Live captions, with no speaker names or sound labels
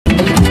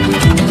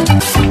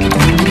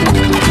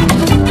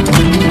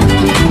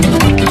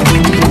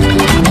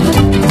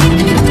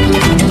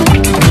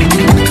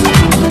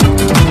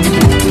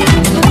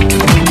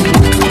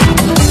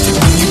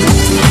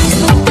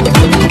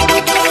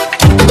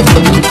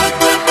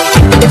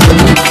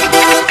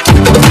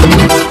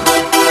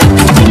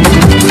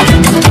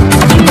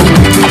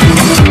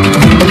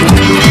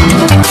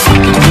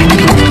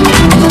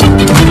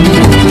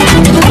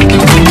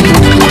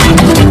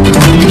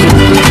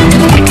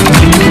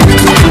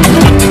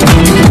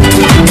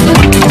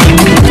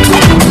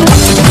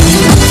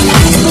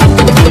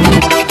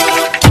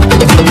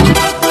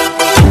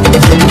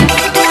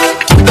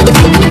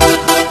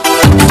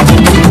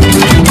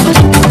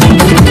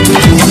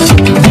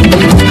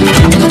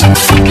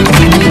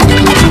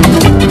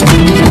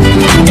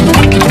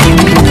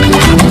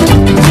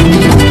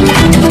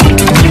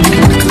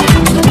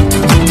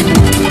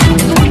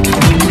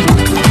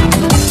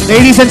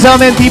Ladies and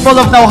gentlemen, people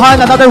of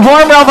Naujan, another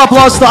warm round of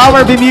applause to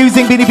our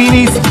bemusing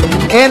Binibinis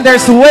in their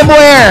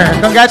swimwear.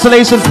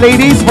 Congratulations,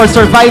 ladies, for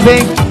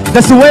surviving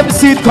the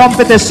swimsuit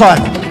competition.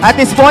 At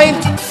this point,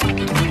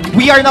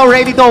 we are now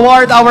ready to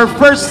award our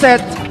first set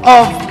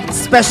of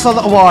special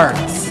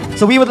awards.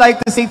 So we would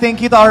like to say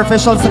thank you to our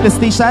official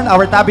statistician,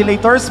 our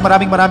tabulators.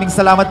 Maraming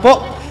salamat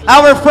po.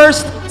 Our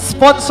first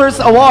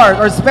sponsors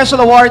award or special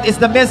award is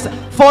the Miss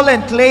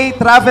Fallen Clay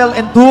Travel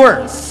and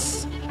Tours.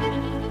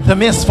 The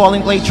Miss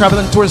Fallen Clay Travel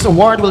and Tours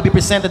Award will be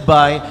presented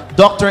by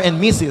Dr. and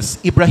Mrs.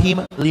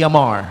 Ibrahim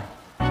Liamar.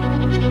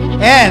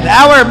 And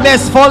our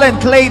Miss Fallen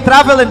Clay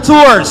Travel and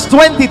Tours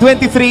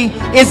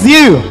 2023 is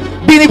you,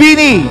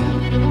 Binibining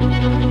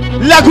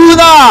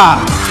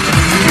Laguna!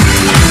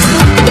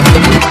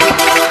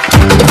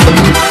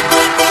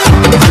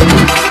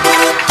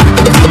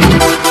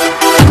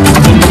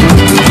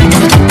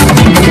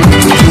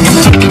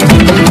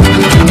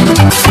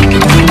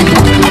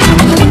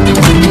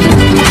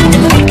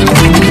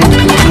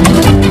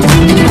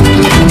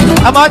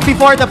 A month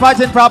before the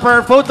pageant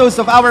proper, photos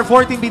of our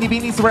 14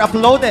 Binibinis were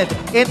uploaded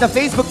in the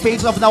Facebook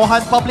page of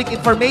Naujan Public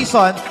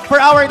Information for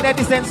our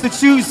netizens to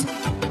choose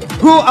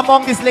who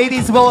among these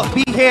ladies will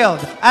be hailed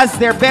as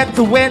their bet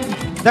to win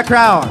the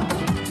crown.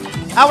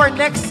 Our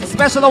next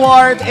special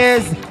award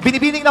is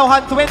Binibining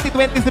Naujan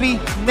 2023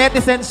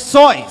 Netizens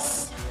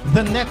Choice.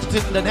 The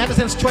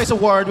Netizens Choice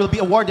Award will be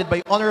awarded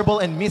by Honorable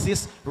and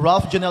Mrs.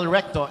 Ralph Janel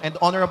Recto and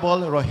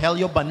Honorable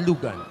Rogelio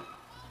Banlugan.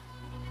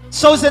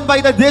 Chosen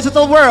by the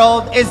digital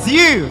world is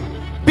you,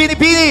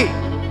 Binibining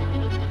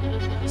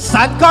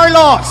San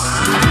Carlos.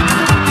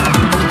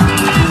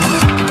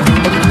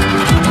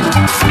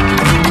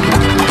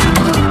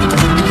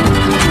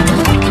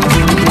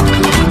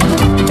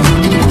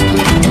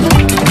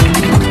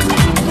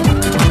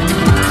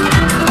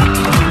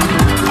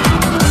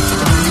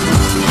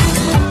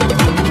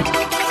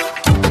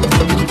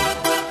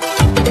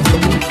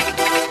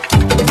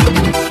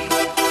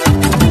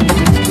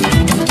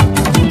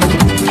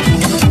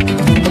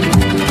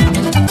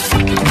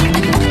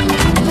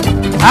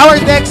 Our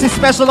next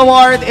special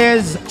award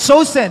is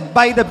chosen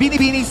by the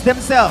Binibinis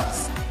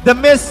themselves, the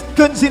Miss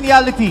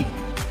Congeniality.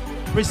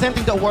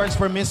 Presenting the awards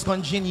for Miss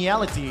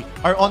Congeniality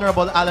are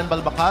Honorable Alan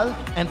Balbacal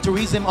and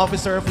Tourism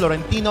Officer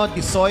Florentino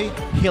Disoy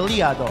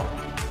Hiliado.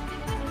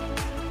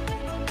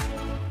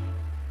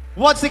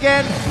 Once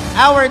again,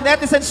 our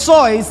netizen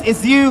choice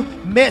is you,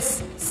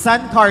 Miss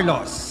San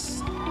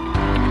Carlos.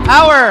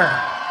 Our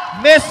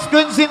Miss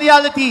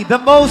Congeniality, the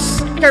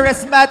most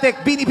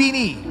charismatic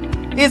Binibini,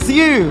 is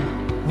you,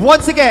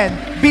 once again,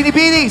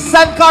 Binibining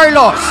San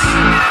Carlos.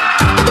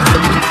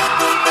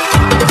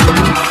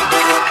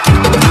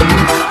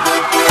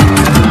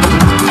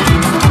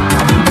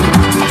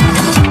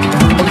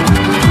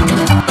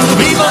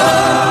 Viva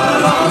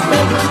Las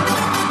Vegas!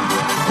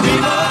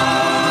 Viva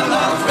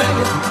Las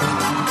Vegas!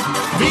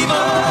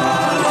 Viva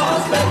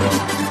Las Vegas!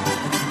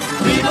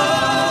 Viva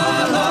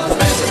Las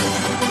Vegas!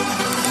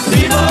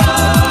 Viva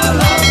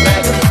Las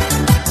Vegas!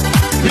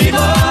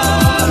 Viva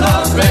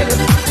Las Vegas!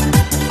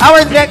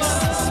 Our next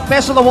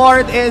special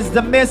award is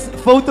the Miss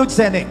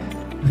Photogenic.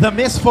 The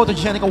Miss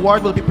Photogenic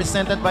Award will be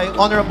presented by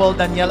Honorable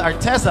Daniel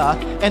Arteza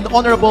and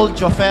Honorable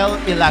Jofel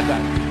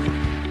Ilagan.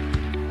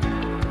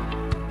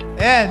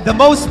 And the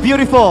most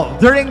beautiful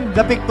during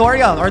the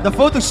pictorial or the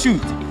photo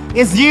shoot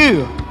is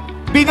you,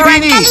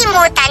 Binibining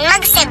Huwag kalimutan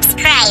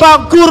mag-subscribe.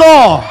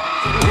 Bangkuro.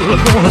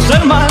 Gonna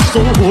set my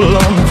soul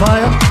on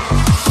fire.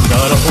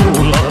 Got a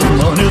whole lot of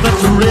money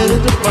that's ready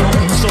to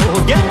burn. So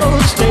get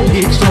those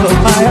stakes up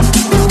higher.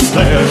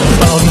 There's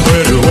about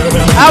 30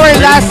 women. Our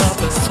last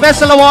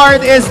special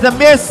award is the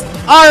Miss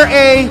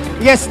R.A.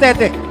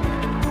 Aesthetic.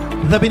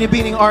 The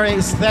Binibining RA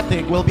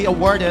Aesthetic will be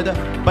awarded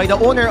by the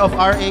owner of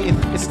RA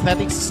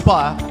Aesthetics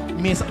Spa,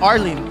 Miss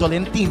Arlene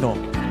Tolentino.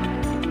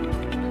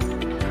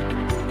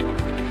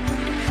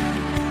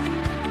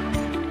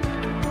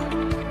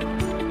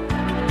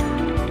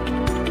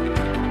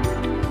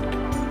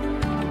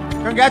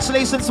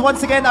 Congratulations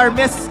once again, our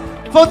Miss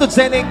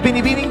Photogenic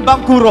Binibining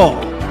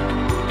Bangkuro.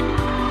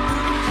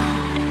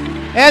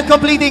 And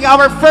completing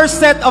our first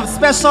set of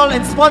special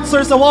and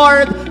sponsors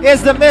award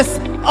is the Miss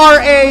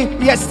R.A.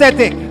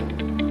 Aesthetic.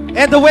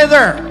 And the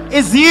winner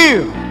is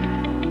you,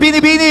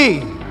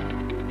 Binibining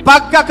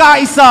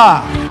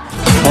Pagkakaisa.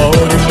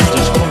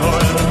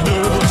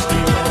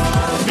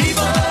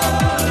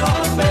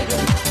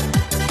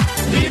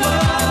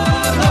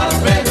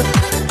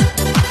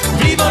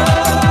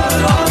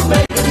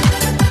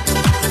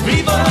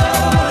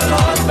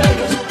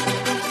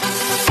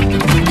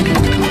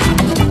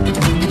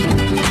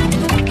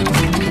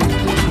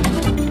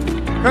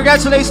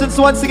 Congratulations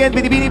once again,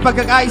 Binibining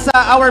Pagkakaisa,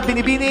 our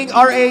Binibining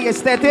RA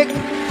Aesthetic.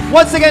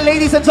 Once again,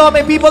 ladies and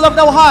gentlemen, people of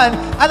Naujan,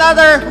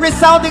 another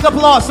resounding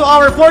applause to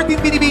our 14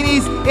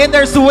 Binibinis in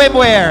their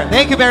swimwear.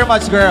 Thank you very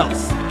much,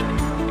 girls.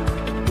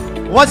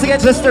 Once again,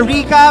 just to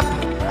recap,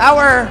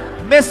 our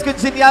Miss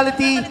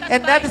Congeniality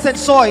and Netizen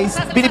Choice,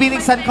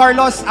 Binibining San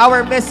Carlos,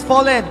 our Miss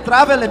Fallen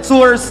Travel and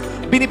Tours,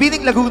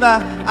 Binibining Laguna.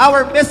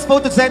 Our Miss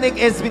Photogenic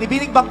is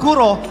Binibining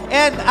Bangkuro.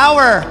 And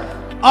our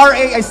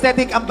RA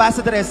Aesthetic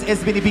Ambassadress is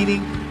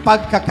Binibining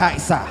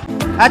Pagkakaisa.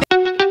 At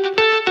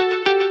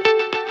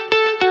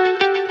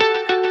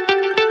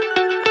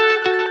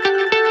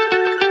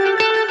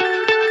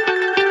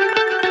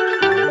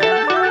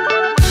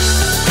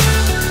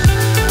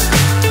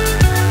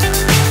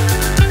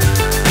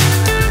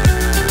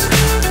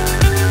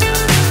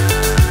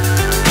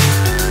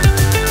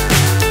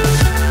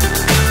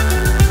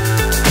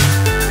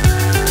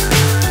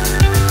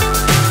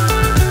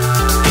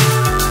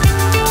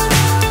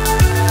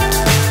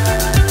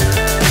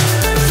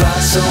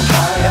so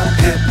high I'm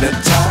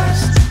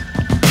hypnotized.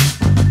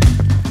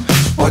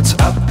 What's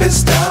up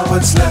is down,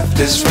 what's left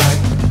is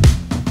right.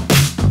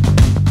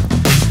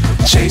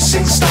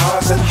 Chasing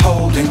stars and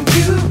holding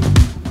you.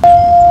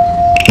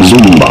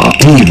 Zumba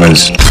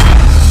Divas.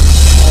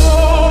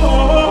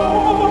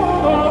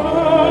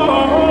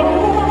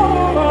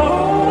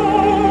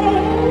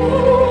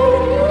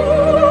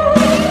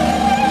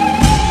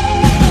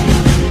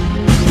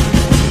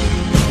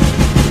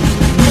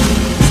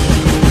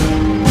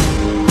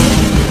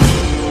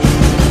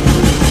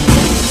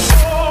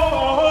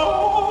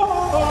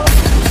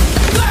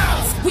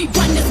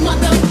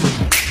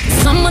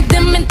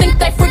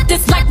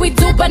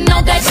 But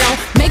no, they don't.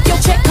 Make your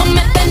check come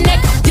at the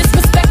neck.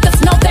 Disrespect us,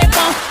 no, they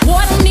won't.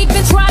 Boy, don't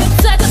even try to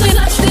touch this.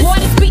 Boy,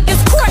 this beat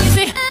is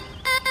crazy.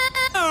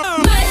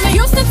 Nightmare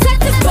Houston,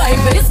 Texas,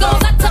 baby. This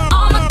goes out to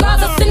all my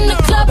girls that's in the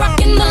club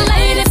rocking the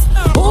latest.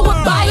 Who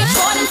would buy it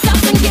for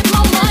themselves and get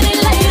more money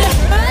later?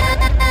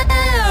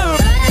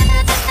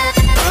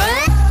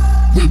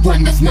 We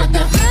run this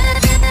mother.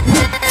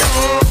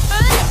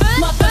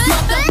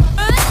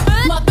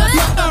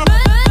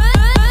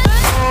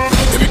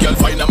 Every girl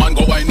find a man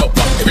go wind up.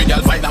 Every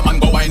girl find a man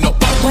go wind up.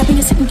 Why been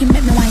a second, give me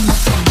wine up.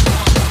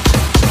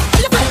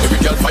 Every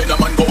girl find a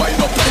man go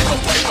wind up, wind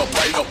up, wind up,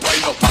 wind up,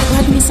 wind up.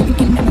 Why been a second,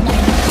 give me wine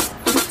up.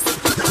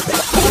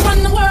 Who run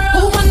the world?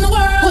 Who run the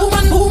world? Who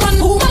run this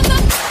mother?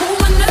 Who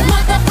run this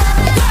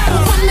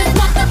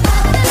mother?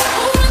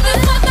 Who run this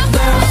mother,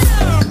 girls?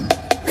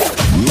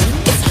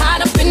 It's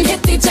hot up in here,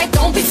 DJ.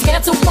 Don't be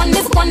scared to run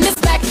this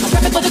back. I'm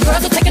repping for the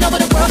girls who are taking over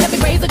the world. Let me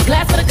raise a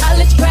glass for the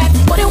college grads.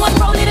 41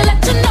 rollie to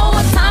let you know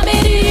what time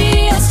it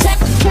is. Check.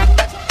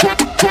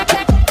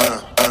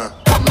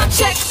 Cut my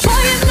check. Boy,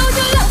 you know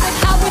you love it.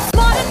 How we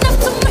smart enough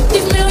to make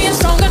these millions,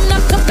 strong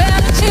enough to bear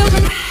the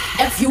children.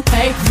 If you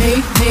pay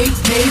me.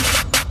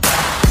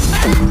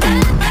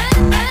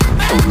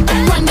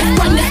 Run this.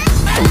 Run, mother.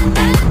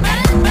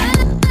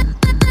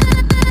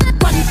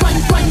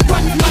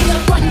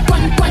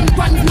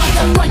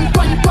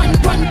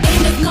 Run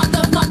in this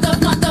mother.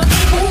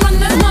 Who run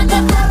this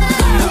mother?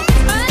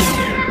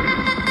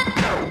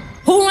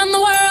 Who run the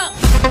world?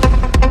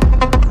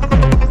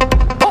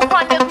 Who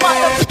run this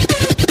mother?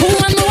 Who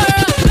run the world? Who run the world? Who run the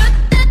world?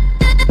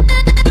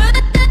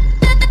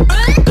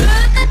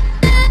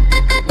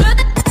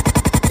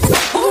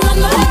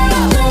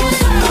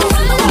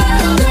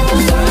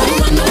 Who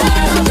run the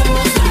world?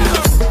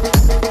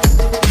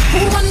 Who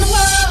run the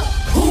world?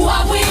 Who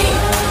are we?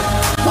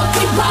 What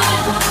we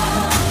run?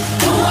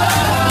 The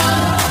world.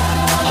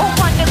 Who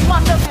run this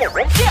mother?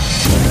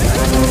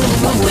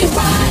 What we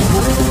run?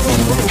 Who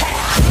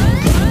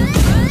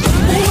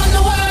run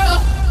the world?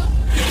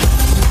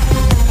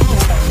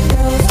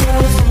 Who run this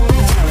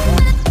mother?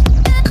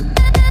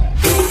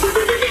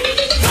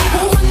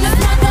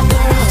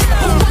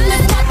 Who run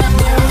this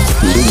mother?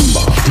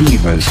 Zumba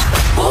Divas.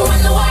 Who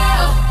run the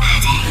world?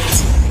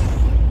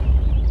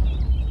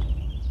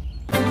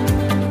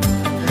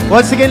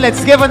 once again,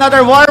 let's give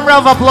another warm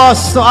round of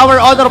applause to our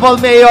Honorable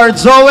Mayor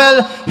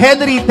Joel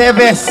Henry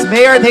Teves.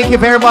 Mayor, thank you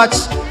very much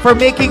for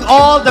making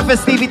all the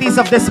festivities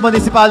of this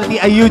municipality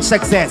a huge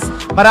success.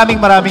 Maraming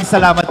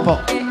salamat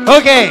po.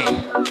 Okay,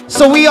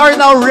 so we are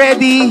now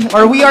ready,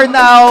 or we are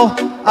now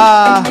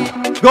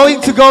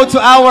going to go to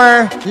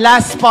our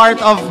last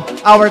part of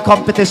our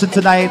competition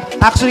tonight.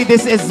 Actually,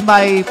 this is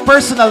my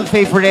personal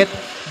favorite,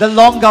 the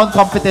long gown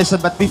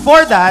competition. But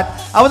before that,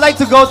 I would like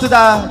to go to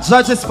the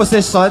judges'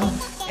 position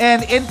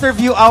and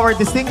interview our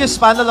distinguished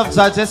panel of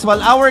judges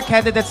while our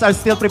candidates are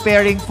still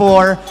preparing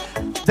for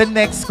the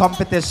next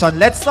competition.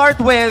 Let's start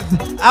with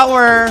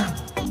our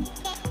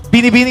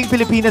Binibining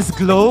Pilipinas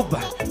Globe.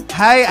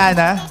 Hi,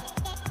 Anna.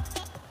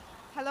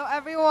 Hello,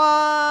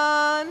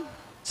 everyone.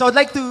 So I'd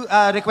like to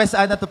request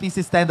Anna to please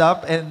stand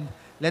up and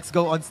let's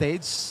go on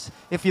stage,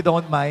 if you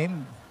don't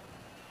mind.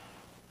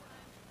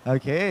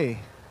 Okay.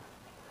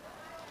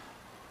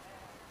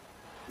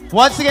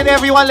 Once again,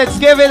 everyone, let's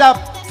give it up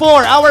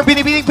for our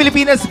Binibining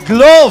Pilipinas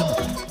Globe,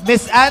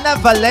 Miss Ana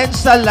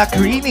Valencia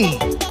Lacrini.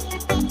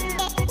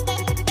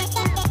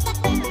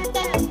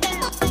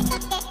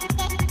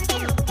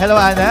 Hello,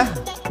 Ana.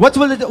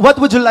 What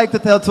would you like to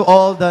tell to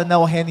all the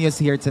Nauhenios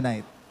here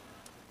tonight?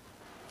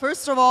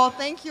 First of all,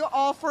 thank you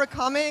all for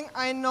coming.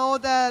 I know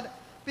that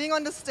being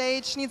on the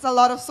stage needs a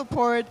lot of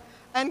support,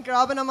 and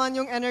grabe naman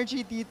yung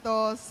energy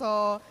dito.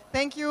 So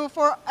thank you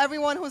for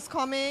everyone who's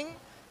coming,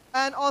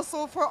 and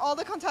also for all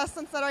the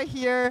contestants that are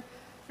here.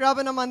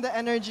 grabe naman the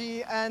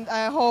energy, and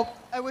I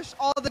wish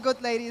all the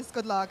good ladies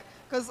good luck.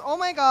 Because, oh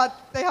my God,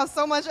 they have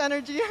so much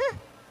energy.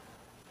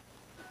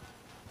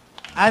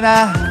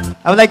 Ana,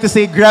 I would like to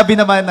say, grabe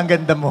naman ang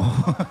ganda mo.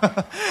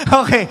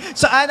 Okay,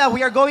 so Ana,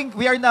 we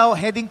are now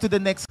heading to the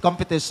next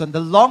competition, the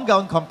long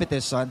gown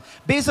competition.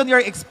 Based on your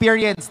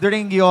experience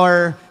during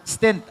your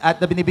stint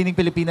at the Binibining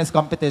Pilipinas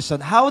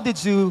competition, how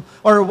did you,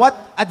 or what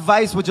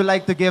advice would you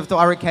like to give to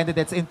our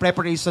candidates in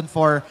preparation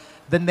for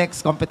the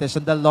next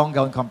competition, the long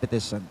gown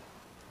competition?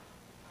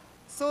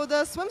 So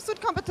the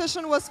swimsuit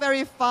competition was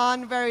very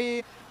fun,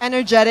 very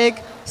energetic.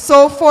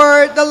 So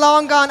for the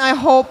long gown, I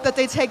hope that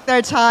they take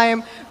their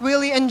time,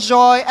 really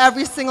enjoy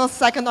every single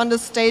second on the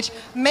stage.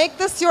 Make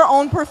this your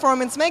own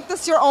performance, make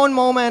this your own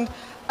moment,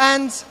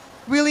 and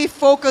really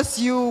focus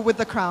you with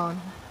the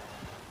crown.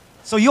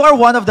 So you are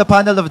one of the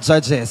panel of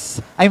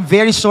judges. I'm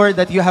very sure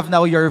that you have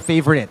now your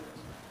favorite.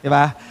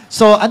 Diba?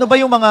 So ano ba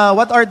yung mga,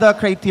 what are the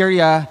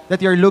criteria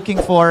that you're looking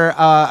for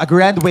a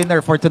grand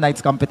winner for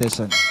tonight's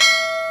competition?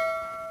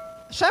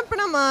 Syempre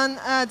naman,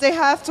 they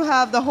have to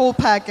have the whole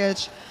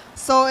package.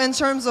 So in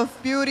terms of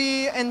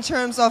beauty, in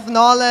terms of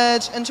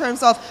knowledge, in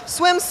terms of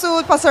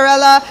swimsuit,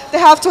 pasarela, they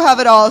have to have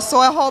it all. So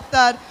I hope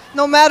that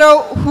no matter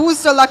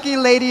who's the lucky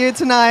lady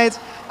tonight,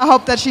 I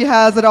hope that she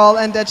has it all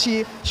and that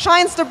she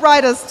shines the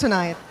brightest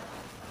tonight.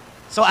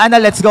 So Ana,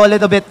 let's go a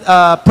little bit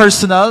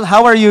personal.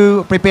 How are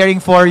you preparing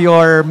for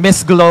your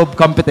Miss Globe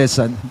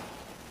competition?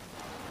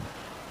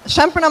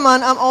 Syempre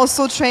naman, I'm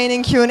also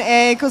training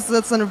Q&A because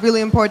that's a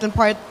really important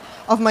part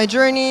of my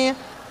journey.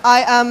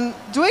 I am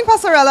doing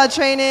pasarela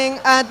training,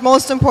 and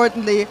most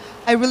importantly,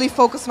 I really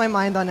focus my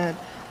mind on it.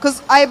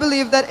 Because I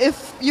believe that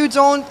if you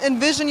don't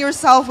envision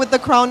yourself with the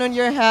crown on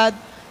your head,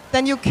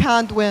 then you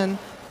can't win.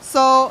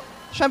 So,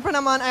 syempre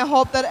naman, I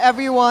hope that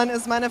everyone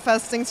is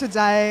manifesting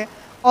today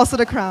also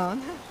the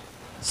crown.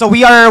 So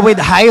we are with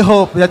high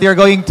hope that you're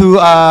going to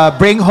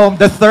bring home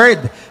the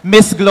third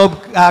Miss Globe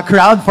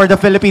crown for the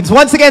Philippines.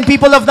 Once again,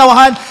 people of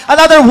Naujan,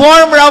 another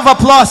warm round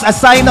of applause, a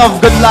sign of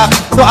good luck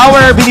to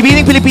our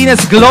Binibining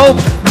Pilipinas Globe,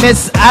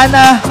 Miss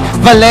Ana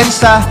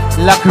Valencia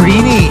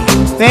Lacrini.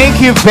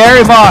 Thank you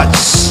very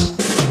much.